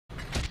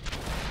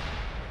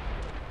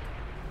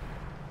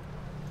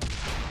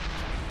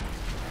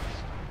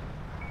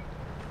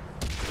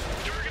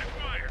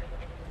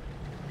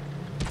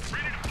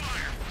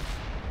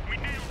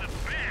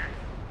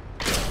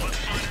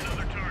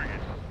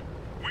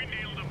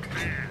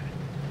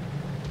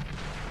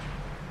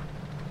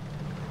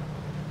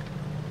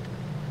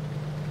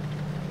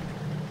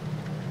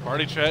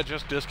Party chat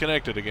just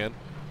disconnected again.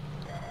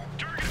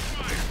 Target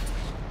fire.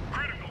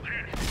 Critical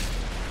hit.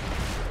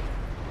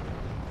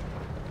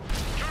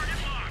 Target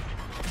locked.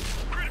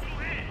 Critical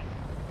hit.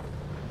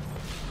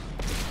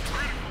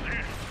 Critical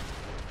hit.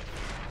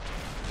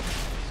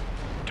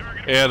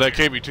 Target Yeah, that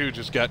KB2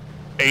 just got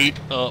ate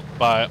up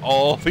by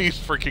all these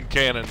freaking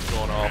cannons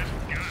going off.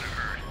 gotta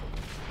hurt.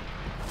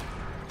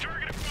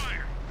 Target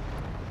fire.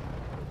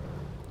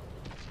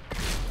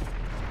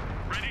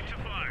 Ready to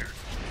fire.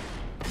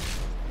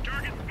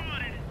 Target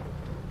spotted.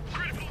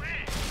 Critical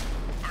hit.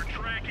 Our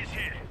track is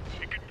hit.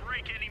 It could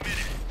break any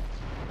minute.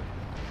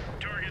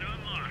 Target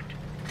unlocked.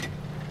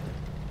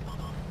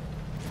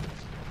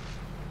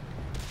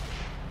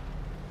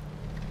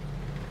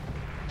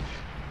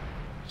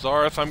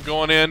 Zareth, I'm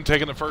going in,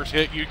 taking the first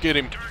hit. You get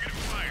him. Target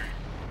fire.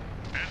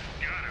 That's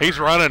gotta He's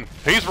running.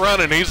 He's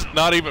running. He's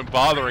not even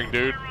bothering,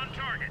 dude. fire on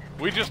target.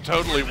 We just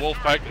totally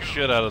wolfpacked the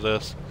shit out of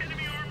this.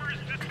 Enemy armor is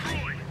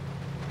destroyed.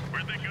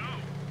 Where'd they go?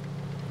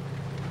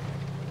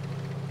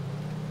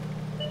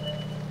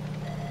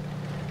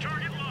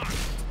 Target locked.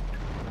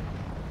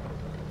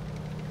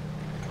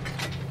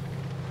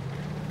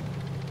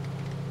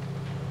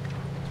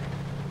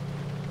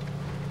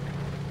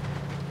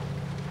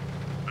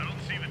 I don't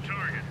see the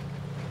target.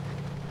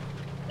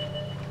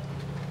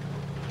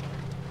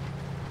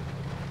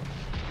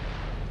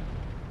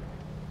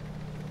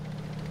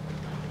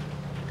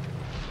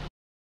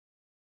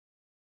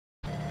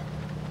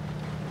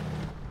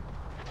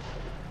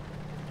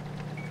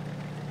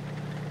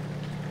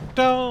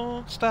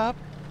 Don't stop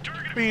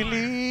Target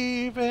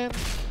believing.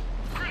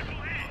 critical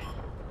hit.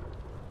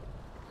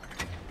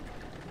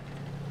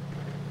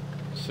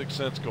 6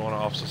 cents going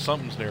off, so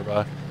something's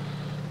nearby.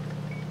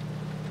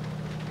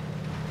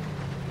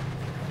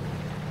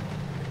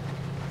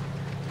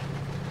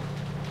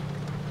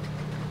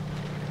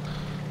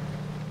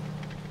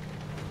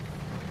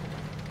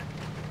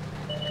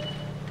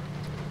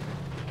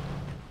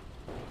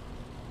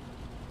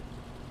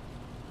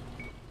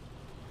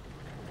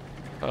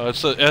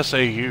 It's a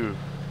SAU.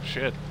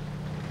 Shit.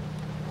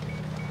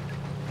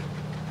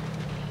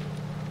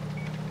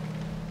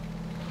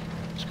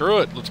 Screw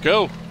it. Let's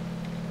go.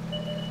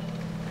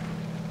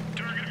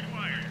 Target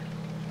acquired.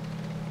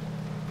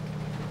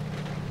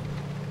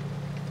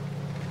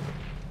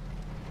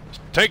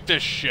 Take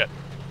this shit.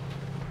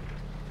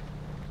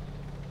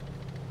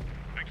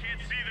 I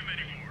can't see them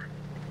anymore.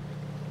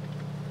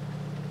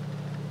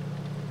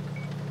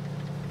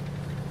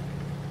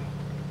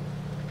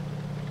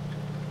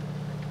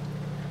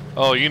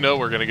 Oh, you know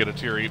we're gonna get a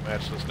tier 8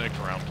 match this next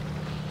round.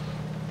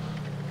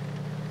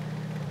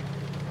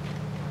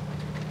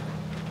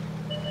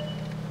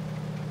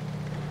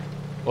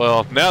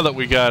 Well, now that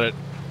we got it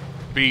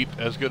beat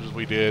as good as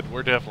we did,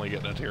 we're definitely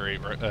getting a tier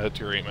 8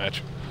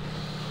 match.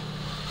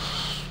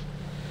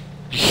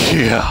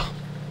 Yeah.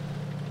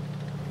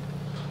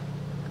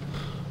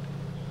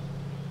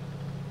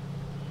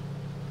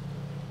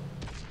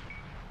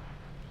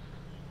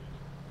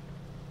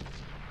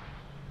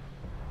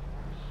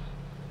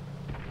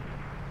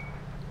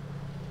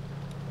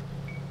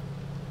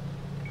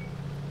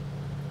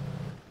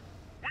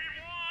 We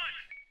won!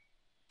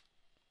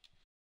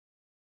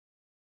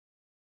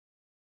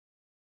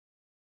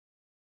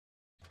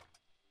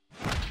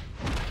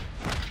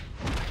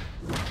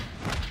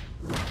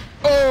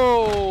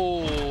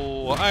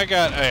 Oh, I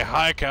got a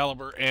high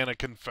caliber and a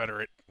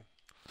Confederate.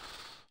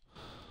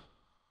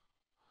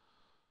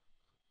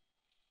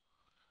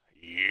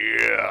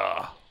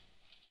 Yeah.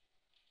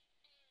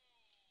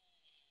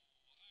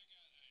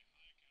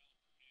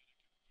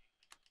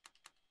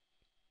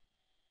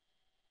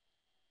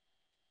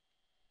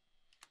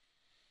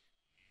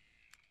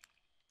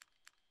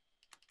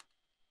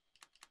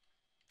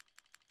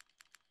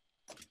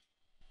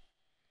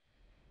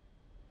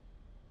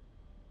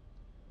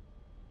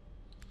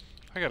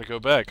 I gotta go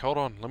back. Hold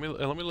on. Let me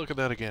look at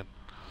that again.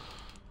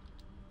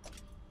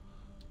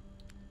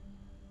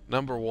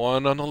 Number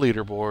 1 on the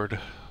leaderboard.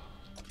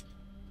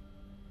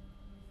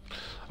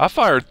 I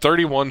fired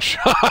 31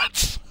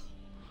 shots.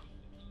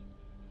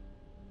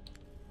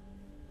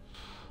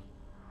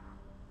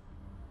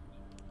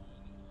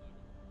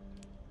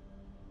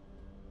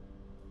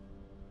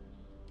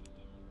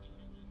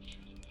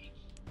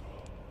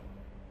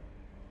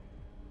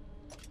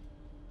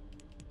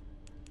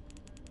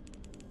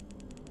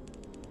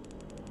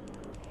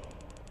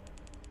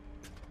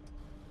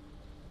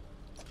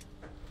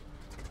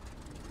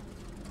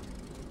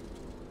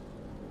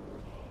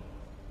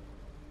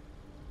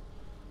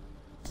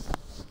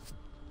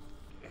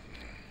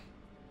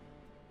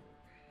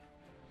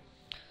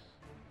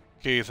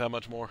 Keith, how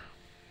much more?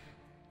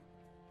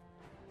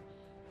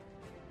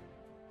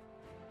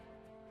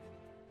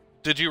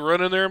 Did you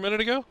run in there a minute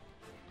ago?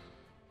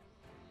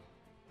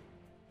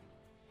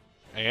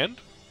 And?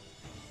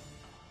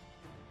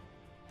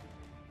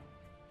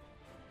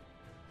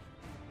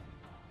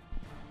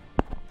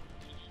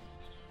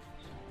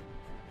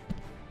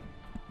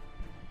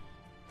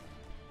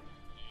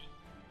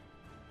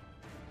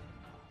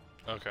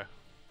 Okay.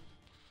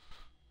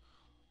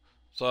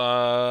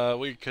 So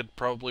we could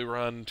probably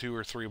run 2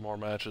 or 3 more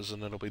matches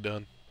and it'll be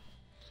done.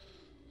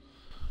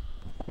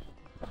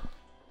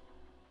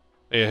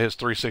 Yeah, his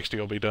 360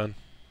 will be done.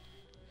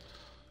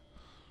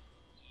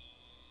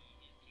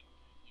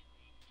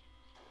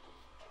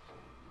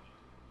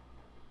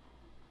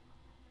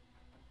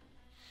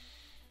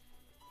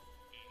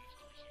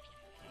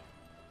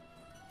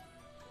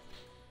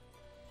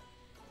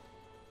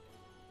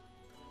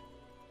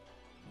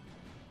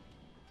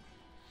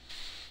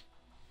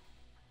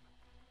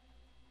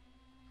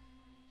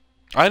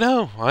 I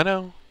know, I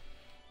know.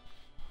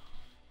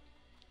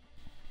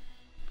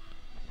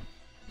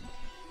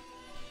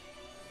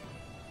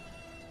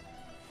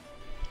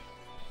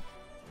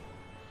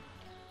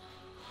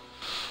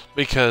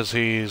 Because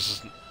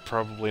he's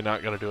probably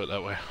not going to do it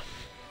that way.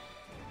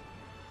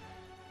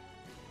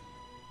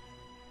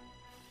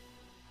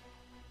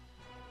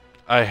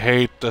 I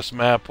hate this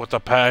map with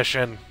a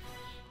passion.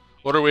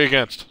 What are we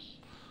against?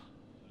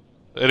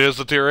 It is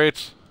the tier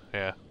 8s?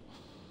 Yeah.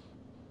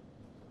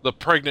 The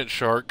pregnant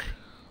shark.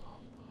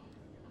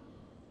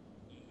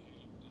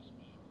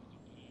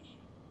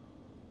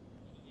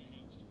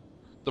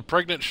 The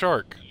pregnant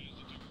shark.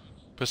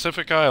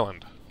 Pacific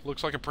Island.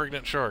 Looks like a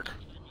pregnant shark.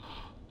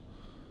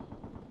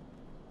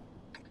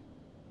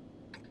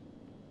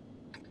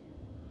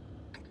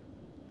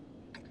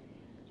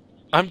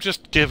 I'm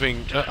just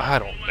giving. I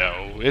don't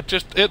know. It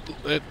just it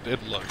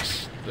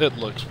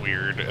looks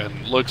weird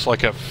and looks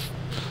like a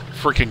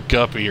freaking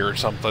guppy or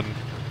something.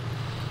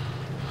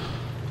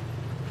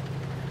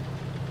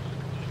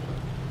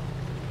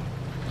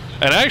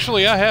 And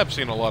actually, I have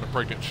seen a lot of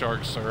pregnant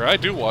sharks, sir. I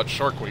do watch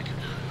Shark Week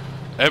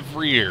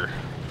every year.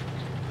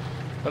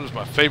 That is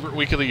my favorite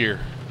week of the year.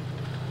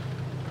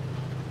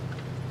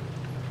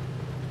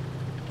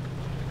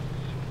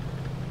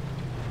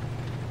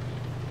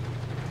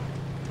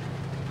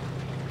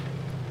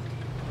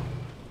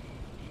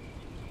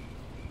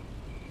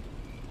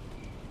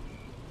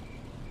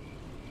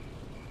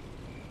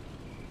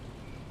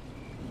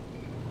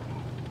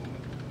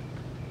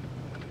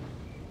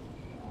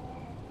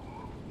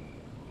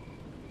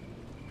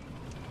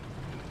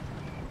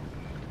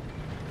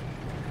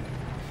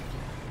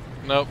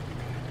 Nope.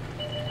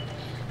 I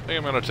think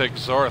I'm going to take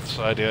Zarth's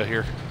idea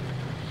here.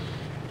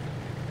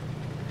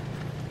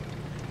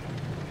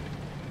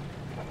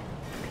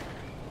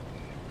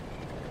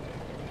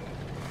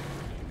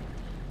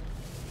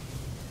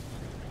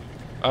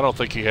 I don't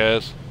think he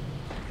has.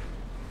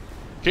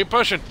 Keep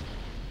pushing.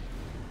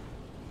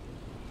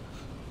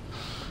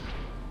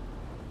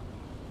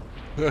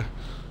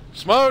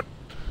 Smote,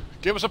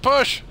 give us a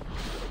push.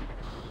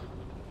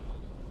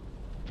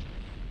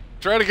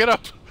 Try to get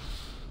up.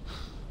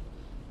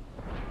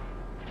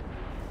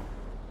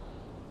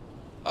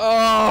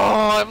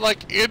 Oh, I'm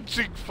like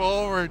inching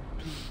forward.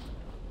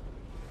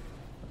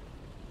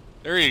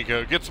 There you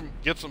go. Get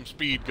some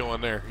speed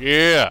going there.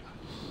 Yeah.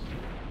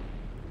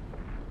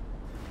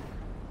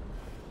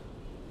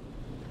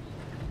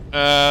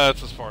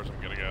 That's as far as I'm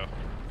gonna go.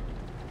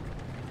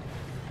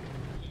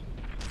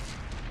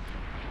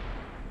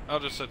 I'll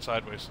just sit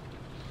sideways.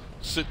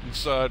 Sitting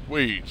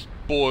sideways,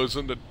 boys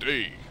in the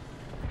day.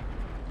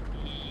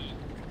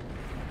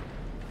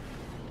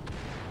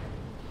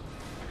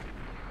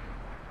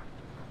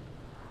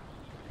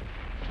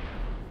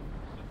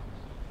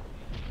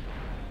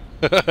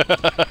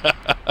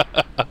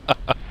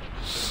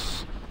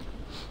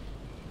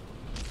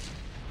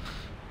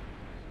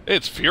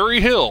 It's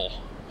Fury Hill.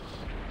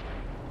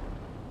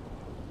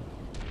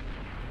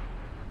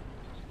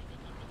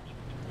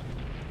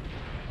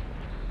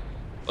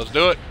 Let's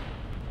do it.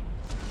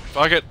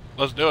 Fuck it.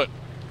 Let's do it.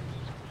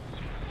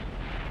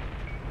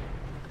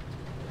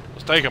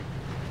 Let's take him.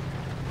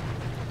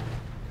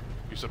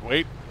 You said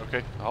wait?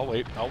 Okay. I'll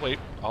wait. I'll wait.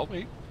 I'll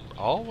wait.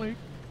 I'll wait.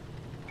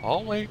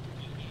 I'll wait.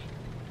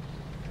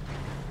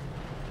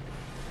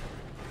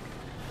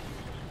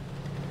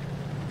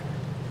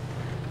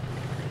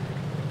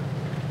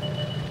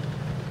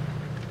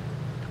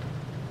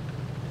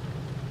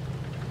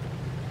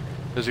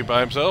 Is he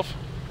by himself?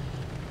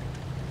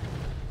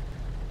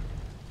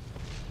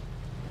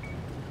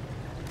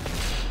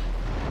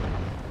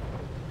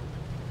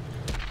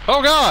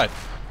 Oh God!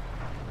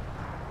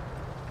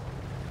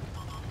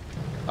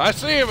 I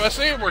see him, I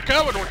see him, we're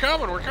coming, we're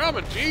coming, we're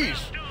coming, jeez!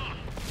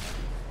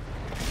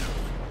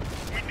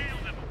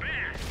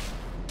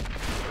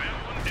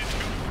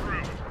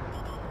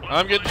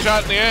 I'm getting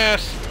shot in the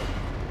ass.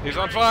 He's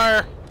on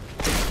fire.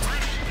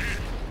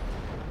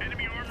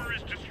 Enemy armor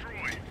is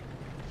destroyed.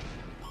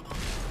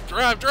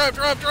 Drive, drive,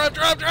 drive, drive,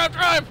 drive, drive,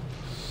 drive!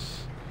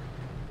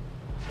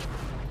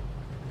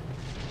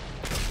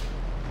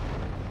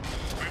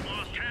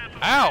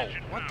 Ow!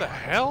 What the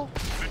hell?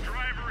 The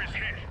driver is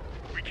hit.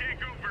 We can't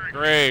go very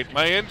Great,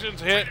 my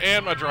engine's hit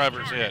and my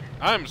driver's hit.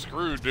 I'm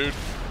screwed, dude.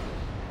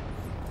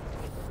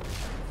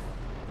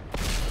 The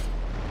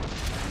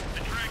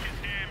track is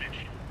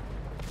damaged.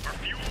 Our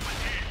fuel is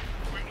hit.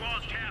 We've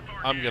lost half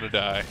our I'm gonna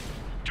die.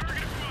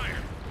 target fire.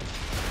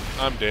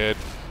 I'm dead.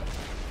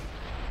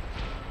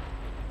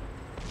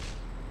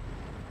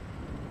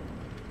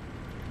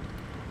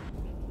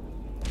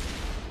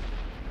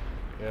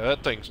 Yeah,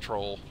 that thing's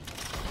troll.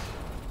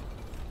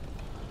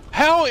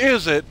 How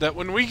is it that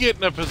when we get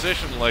in a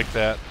position like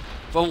that,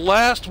 the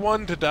last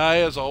one to die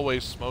is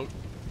always Smoke?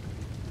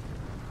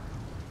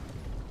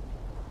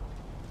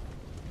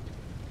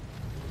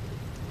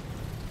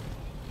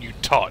 You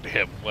taught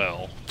him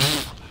well.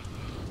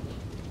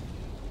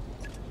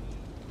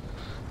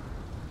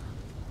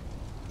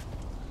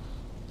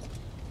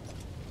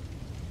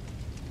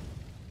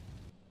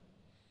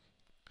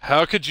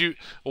 How could you...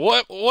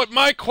 What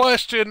my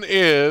question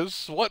is,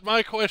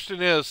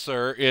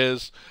 sir,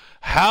 is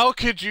how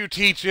could you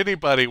teach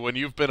anybody when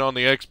you've been on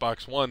the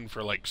Xbox One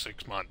for like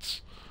 6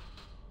 months?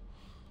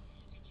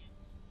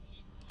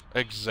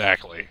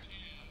 Exactly.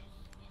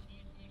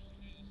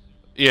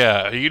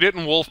 Yeah, you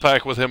didn't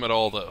Wolfpack with him at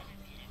all, though.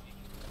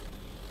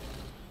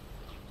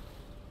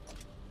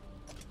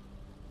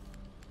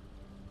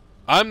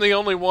 I'm the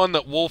only one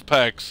that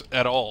Wolfpacks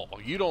at all.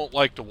 You don't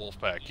like to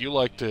Wolfpack. You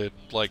like to,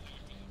 like,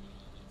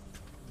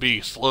 be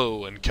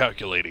slow and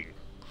calculating.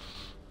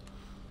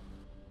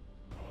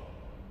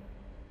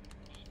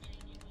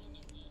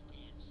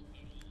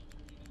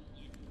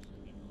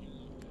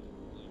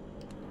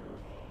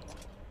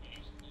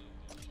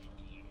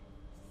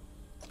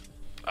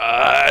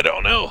 I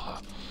don't know.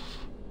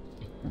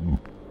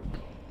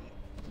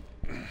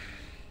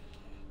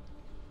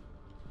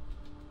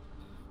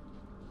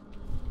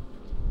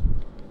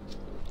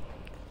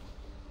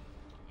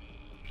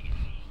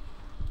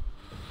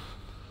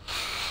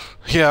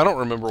 Yeah, I don't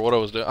remember what I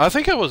was doing. I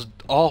think I was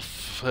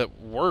off at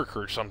work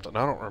or something.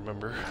 I don't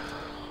remember.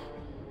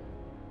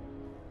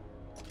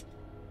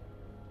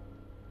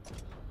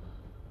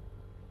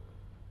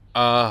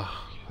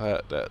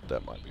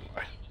 That might be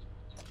why.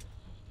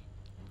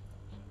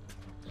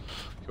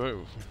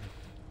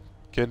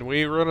 Can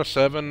we run a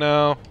 7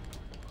 now?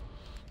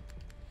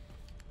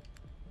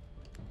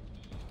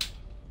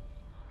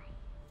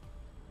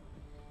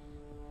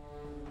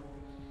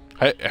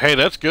 Hey,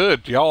 that's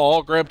good. Y'all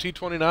all grab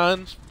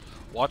T-29s?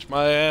 Watch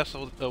my ass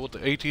with the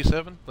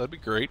AT-7? That'd be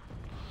great.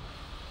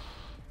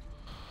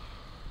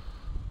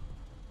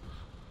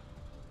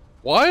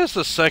 Why is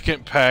the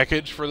second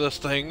package for this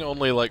thing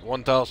only like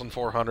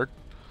 1,400?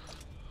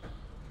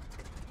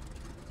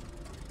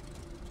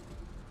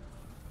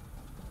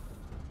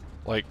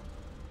 Like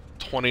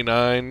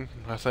 29,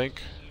 I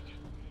think.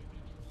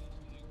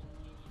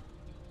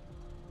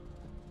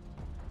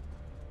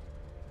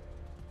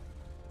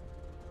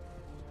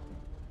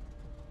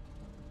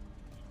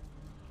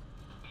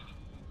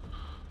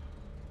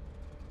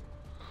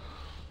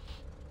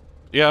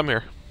 Yeah, I'm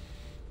here.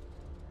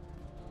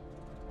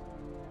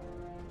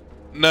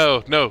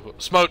 No,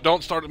 Smoke,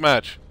 don't start the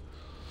match.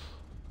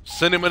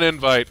 Send him an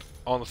invite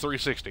on the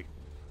 360.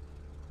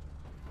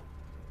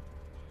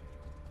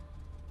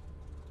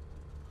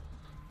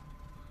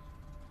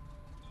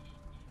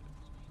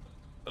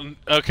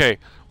 Okay,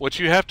 what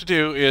you have to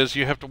do is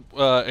you have to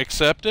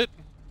accept it.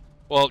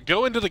 Well,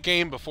 go into the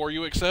game before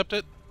you accept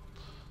it.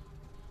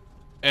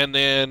 And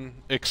then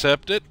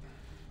accept it.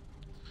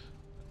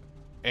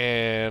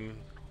 And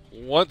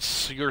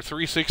once your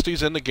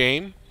 360's in the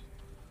game,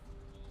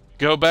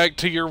 go back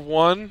to your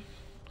 1,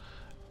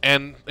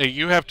 and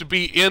you have to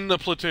be in the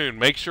platoon.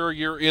 Make sure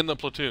you're in the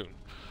platoon.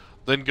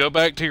 Then go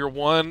back to your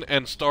 1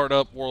 and start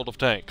up World of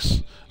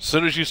Tanks. As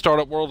soon as you start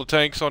up World of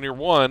Tanks on your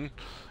 1,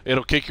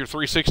 it'll kick your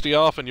 360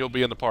 off and you'll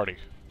be in the party.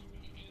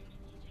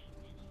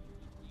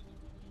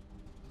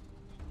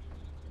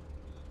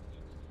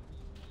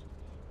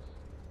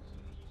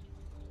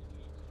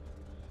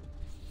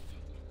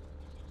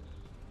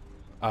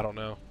 I don't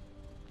know.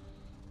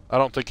 I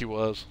don't think he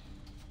was.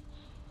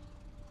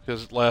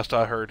 Because last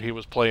I heard, he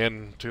was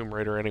playing Tomb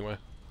Raider anyway.